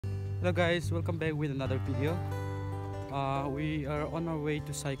Hello guys, welcome back with another video. We are on our way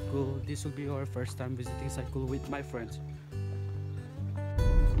to Saikul. This will be our first time visiting Saikul with my friends.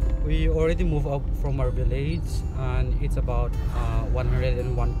 We already moved up from our village and it's about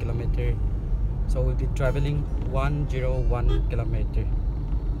 101 kilometer. So we'll be traveling 101 kilometer.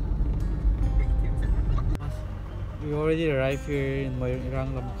 We already arrived here in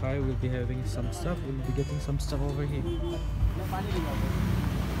Lhangvum. We'll be having some stuff. We'll be getting some stuff over here.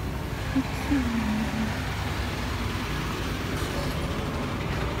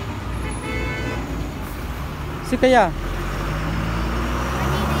 Si kaya?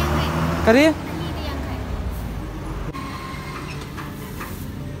 Kari?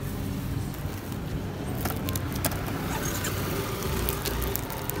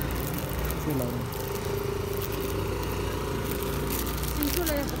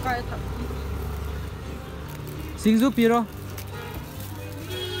 Singzu piro?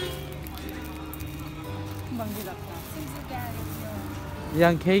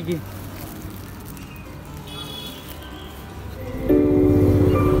 Yang keigi.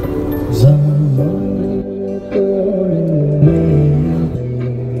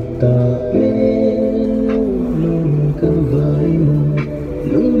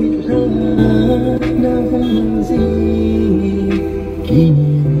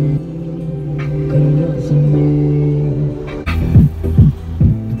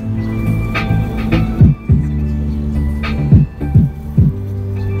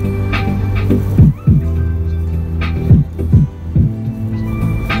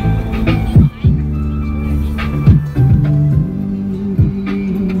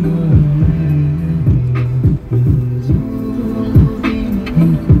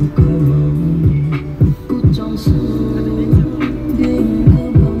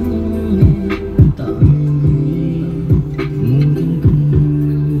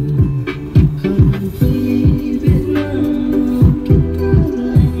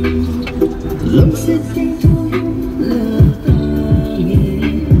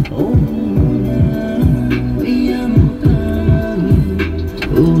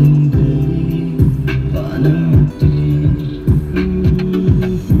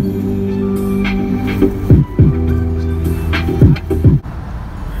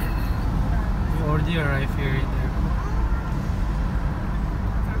 Arrive here in there.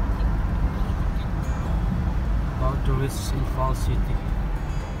 About to reach Infal City.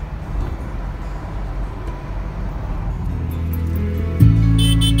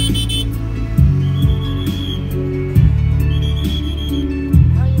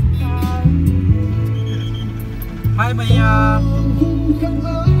 Hi Maya.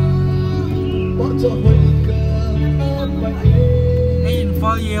 Hey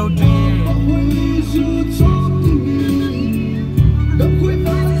Infal yêu đi.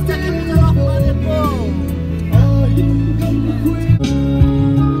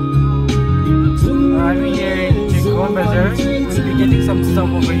 Arriving here in Janmang Bazaar, we'll be getting some stuff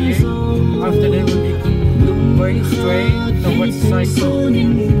over here. After that, we'll be going straight towards Saikul.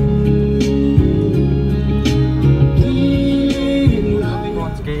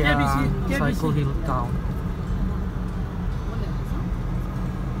 Saikul Hill Town.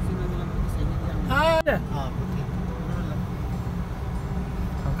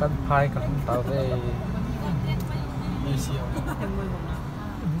 Thangkanphai không tao về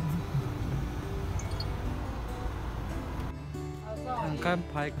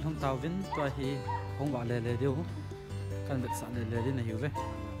thangkanphai không tao vin tua hi không gọi lề điêu cần việc sẵn lề đi này hiểu về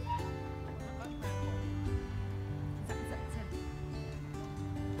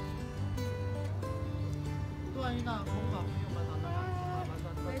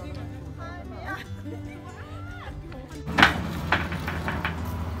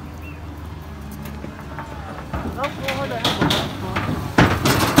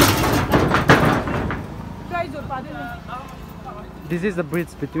This is the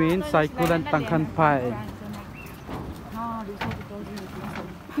bridge between Saikul and Thangkanphai.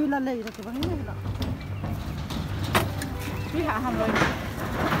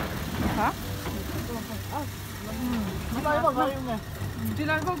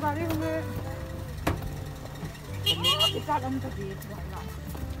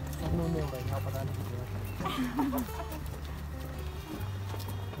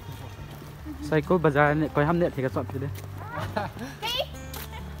 Saikul bazaar này coi hâm nệ thì cái chọn gì đấy.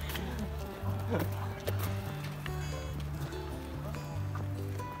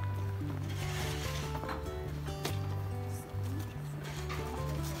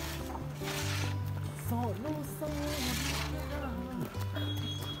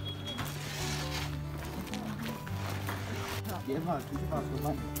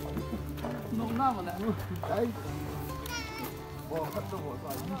 弄那么难。哎，我看着我说，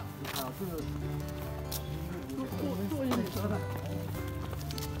你看是做一点车的。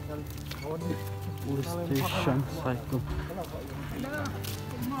 Station cycle.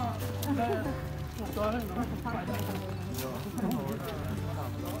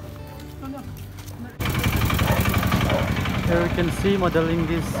 Here you can see modeling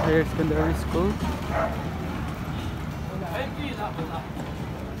this higher secondary school.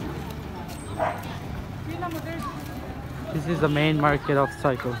 This is the main market of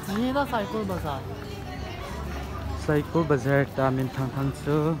cycles. Saikul bazaar tamin thang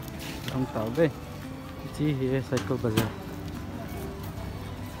su thong tao ve. Chi hi saikul bazaar.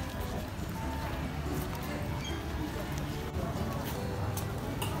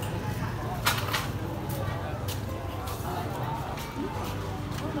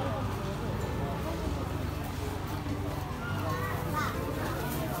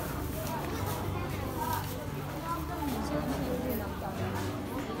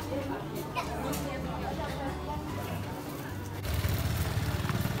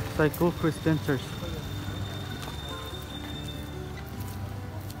 Saikul Christian Church.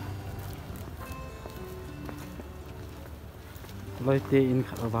 Loi te in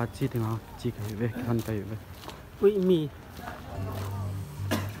wa chi tinga chi kai ve kan kai ve. Ui mi.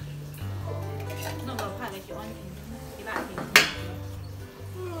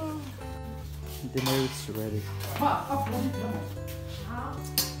 Dinner is ready.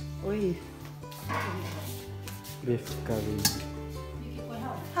 Ui. Beef curry.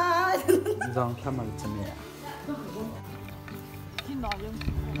 Zong thamal chame.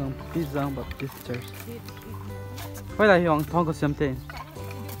 Ngong pizza Baptist Church. Quay lại hướng Thongkhosiem tên.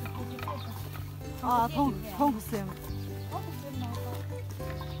 À, Thongkhosiem.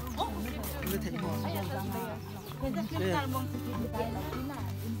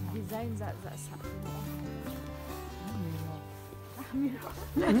 Design dạ sẵn.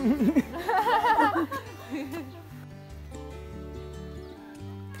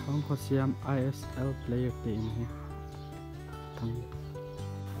 Thongkhosiem ISL player team here.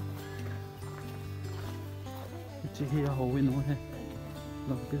 Chị hi hầu win luôn he.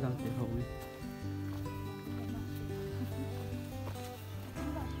 Nó cái răng thì hầu win.